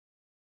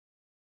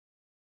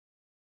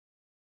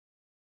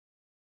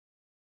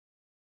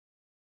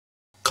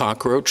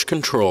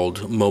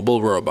cockroach-controlled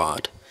mobile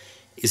robot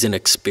is an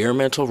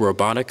experimental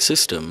robotic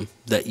system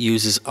that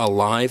uses a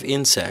live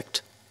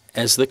insect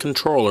as the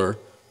controller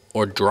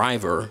or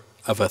driver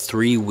of a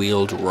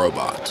three-wheeled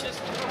robot.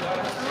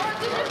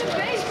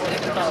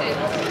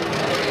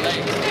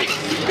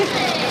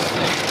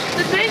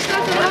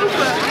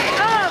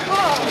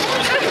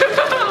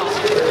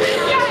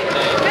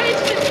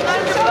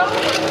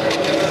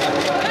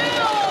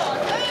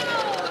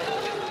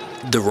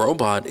 The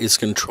robot is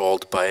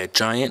controlled by a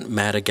giant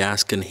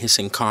Madagascan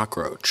hissing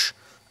cockroach,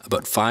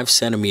 about 5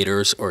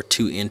 centimeters or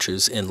 2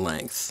 inches in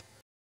length.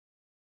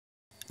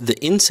 The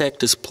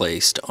insect is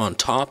placed on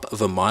top of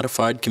a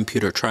modified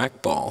computer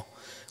trackball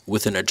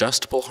with an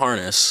adjustable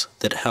harness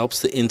that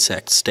helps the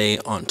insect stay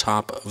on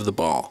top of the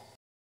ball.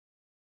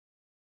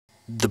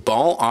 The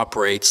ball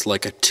operates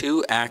like a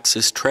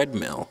 2-axis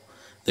treadmill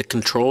that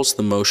controls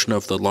the motion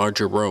of the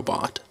larger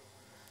robot.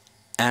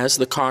 As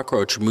the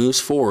cockroach moves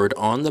forward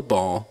on the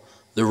ball,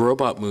 the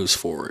robot moves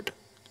forward.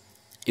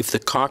 If the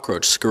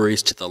cockroach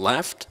scurries to the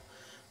left,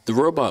 the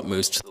robot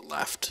moves to the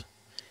left.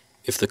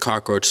 If the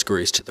cockroach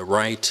scurries to the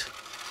right,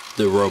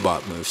 the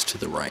robot moves to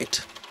the right.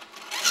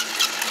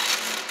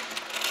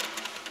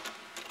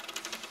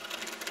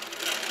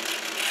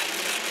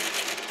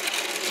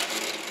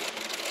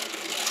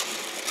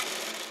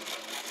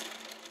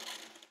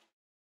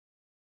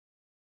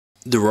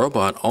 The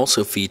robot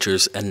also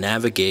features a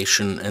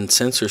navigation and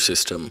sensor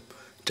system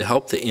to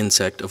help the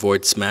insect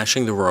avoid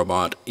smashing the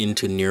robot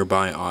into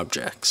nearby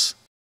objects.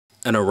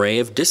 An array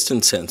of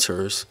distance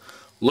sensors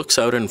looks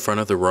out in front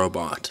of the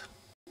robot.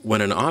 When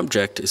an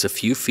object is a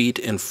few feet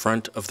in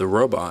front of the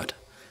robot,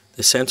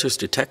 the sensors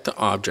detect the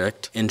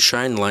object and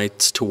shine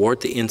lights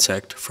toward the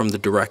insect from the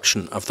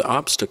direction of the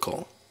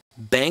obstacle.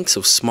 Banks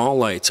of small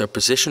lights are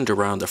positioned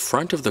around the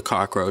front of the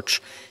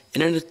cockroach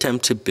in an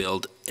attempt to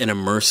build an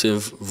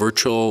immersive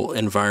virtual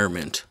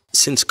environment.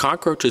 Since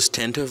cockroaches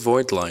tend to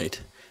avoid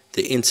light,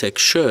 the insect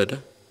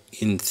should,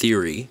 in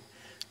theory,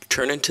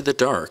 turn into the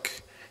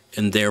dark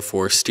and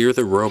therefore steer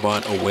the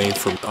robot away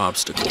from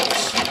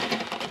obstacles.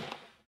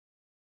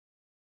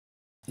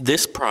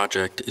 This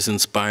project is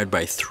inspired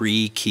by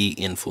 3 key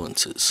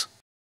influences.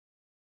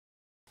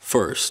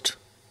 First,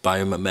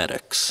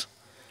 biomimetics,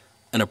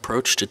 an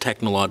approach to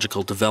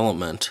technological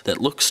development that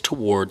looks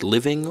toward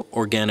living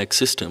organic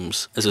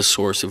systems as a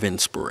source of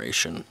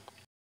inspiration.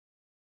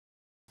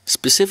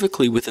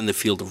 Specifically within the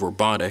field of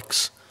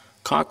robotics,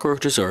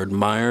 cockroaches are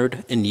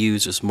admired and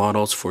used as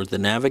models for the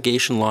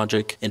navigation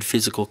logic and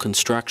physical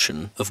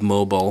construction of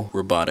mobile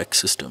robotic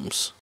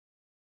systems.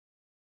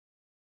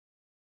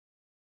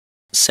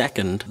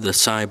 Second, the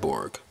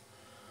cyborg.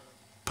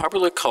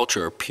 Popular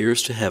culture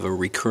appears to have a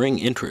recurring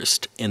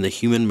interest in the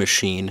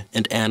human-machine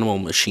and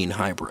animal-machine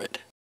hybrid.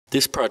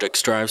 This project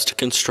strives to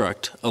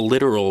construct a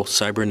literal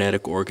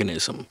cybernetic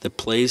organism that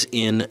plays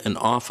in and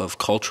off of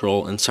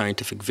cultural and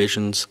scientific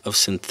visions of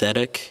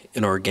synthetic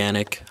and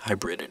organic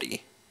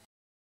hybridity.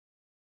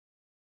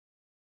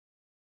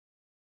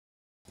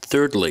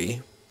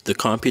 Thirdly, the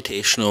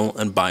computational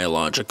and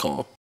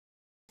biological.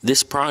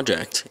 This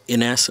project,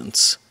 in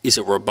essence, is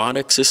a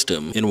robotic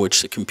system in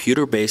which the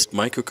computer-based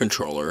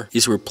microcontroller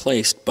is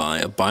replaced by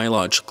a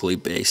biologically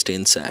based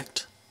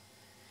insect.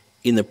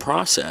 In the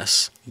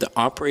process, the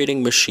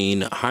operating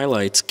machine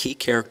highlights key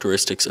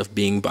characteristics of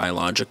being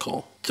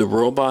biological. The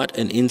robot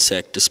and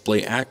insect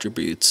display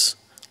attributes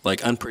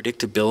like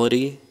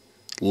unpredictability,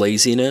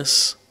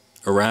 laziness,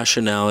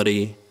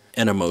 irrationality,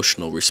 and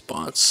emotional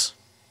response.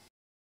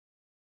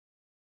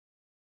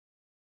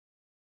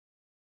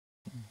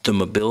 The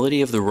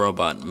mobility of the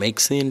robot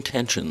makes the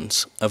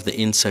intentions of the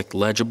insect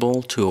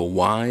legible to a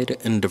wide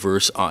and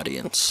diverse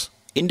audience.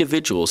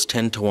 Individuals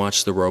tend to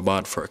watch the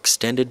robot for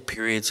extended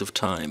periods of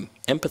time,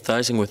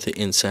 empathizing with the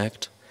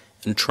insect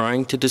and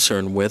trying to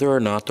discern whether or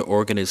not the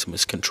organism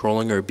is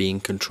controlling or being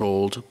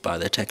controlled by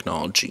the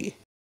technology,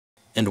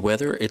 and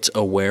whether it's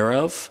aware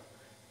of,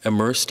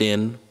 immersed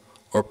in,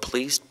 or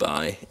pleased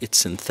by its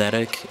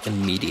synthetic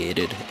and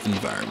mediated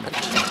environment.